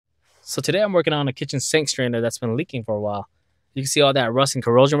So today I'm working on a kitchen sink strainer that's been leaking for a while. You can see all that rust and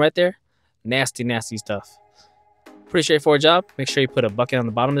corrosion right there. Nasty, nasty stuff. Pretty straightforward job. Make sure you put a bucket on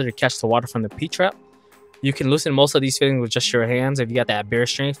the bottom there to catch the water from the P-trap. You can loosen most of these fittings with just your hands if you got that bear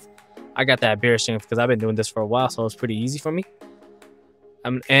strength. I got that bear strength because I've been doing this for a while, so it's pretty easy for me.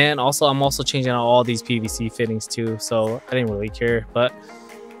 And also, I'm also changing out all these PVC fittings too, so I didn't really care. But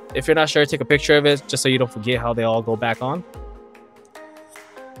if you're not sure, take a picture of it just so you don't forget how they all go back on.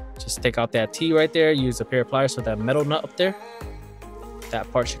 Just take out that T right there. Use a pair of pliers with that metal nut up there.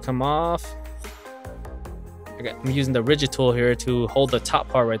 That part should come off. I'm using the Ridgid tool here to hold the top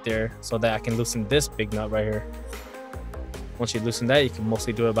part right there so that I can loosen this big nut right here. Once you loosen that, you can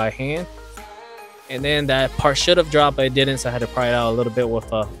mostly do it by hand. And then that part should have dropped, but it didn't, so I had to pry it out a little bit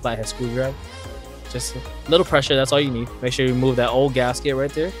with a flathead screwdriver. Just a little pressure, that's all you need. Make sure you remove that old gasket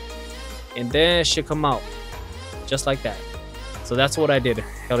right there. And then it should come out just like that. So that's what I did.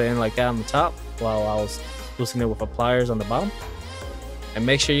 Held it in like that on the top while I was loosening it with the pliers on the bottom. And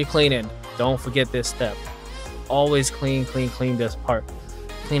make sure you clean it. Don't forget this step. Always clean this part.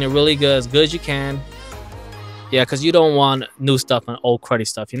 Clean it really good, as good as you can. Yeah, because you don't want new stuff and old cruddy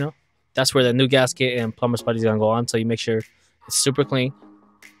stuff, you know? That's where the new gasket and plumber's putty is going to go on, so you make sure it's super clean.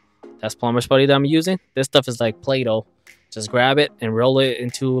 That's plumber's putty that I'm using. This stuff is like Play-Doh. Just grab it and roll it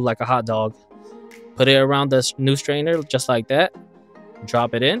into like a hot dog. Put it around the new strainer just like that.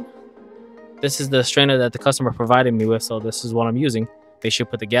 Drop it in. This is the strainer that the customer provided me with, so this is what I'm using. Make sure you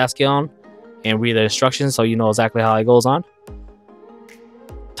put the gasket on and read the instructions so you know exactly how it goes on.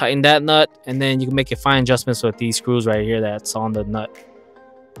 Tighten that nut, and then you can make your fine adjustments with these screws right here that's on the nut.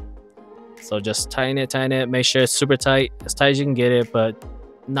 So just tighten it, make sure it's super tight, as tight as you can get it, but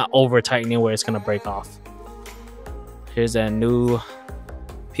not over tightening where it's gonna break off. Here's that new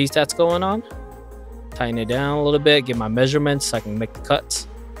piece that's going on. Tighten it down a little bit, get my measurements so I can make the cuts.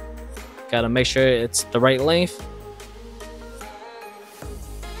 Gotta make sure it's the right length.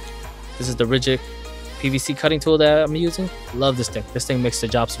 This is the Ridgid PVC cutting tool that I'm using. Love this thing. This thing makes the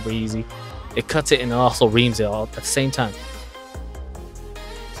job super easy. It cuts it and it also reams it all at the same time.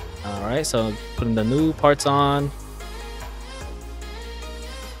 Alright, so putting the new parts on.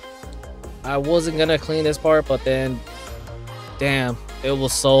 I wasn't gonna clean this part, but then, damn, it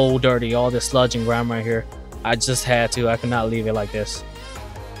was so dirty. All this sludge and grime right here. I just had to. I could not leave it like this.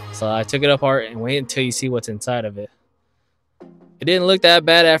 So I took it apart and wait until you see what's inside of it. It didn't look that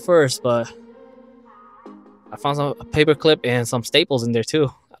bad at first, but I found a paper clip and some staples in there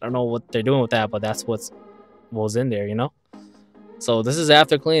too. I don't know what they're doing with that, but that's what was in there, you know? So this is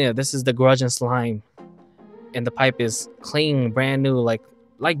after cleaning it. This is the grudge and slime. And the pipe is clean, brand new, like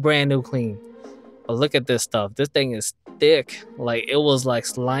brand new clean. But look at this stuff. This thing is thick. Like, it was like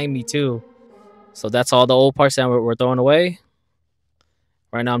slimy too. So that's all the old parts that we're throwing away.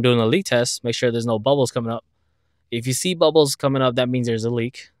 Right now I'm doing a leak test. Make sure there's no bubbles coming up. If you see bubbles coming up, that means there's a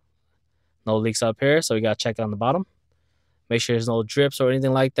leak. No leaks up here, so we gotta check on the bottom. Make sure there's no drips or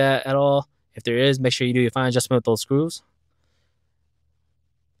anything like that at all. If there is, make sure you do your fine adjustment with those screws.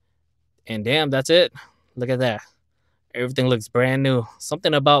 And damn, that's it. Look at that. Everything looks brand new.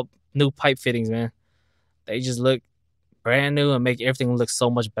 Something about new pipe fittings, man. They just look brand new and make everything look so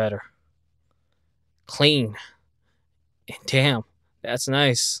much better. Clean. And damn, that's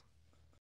nice.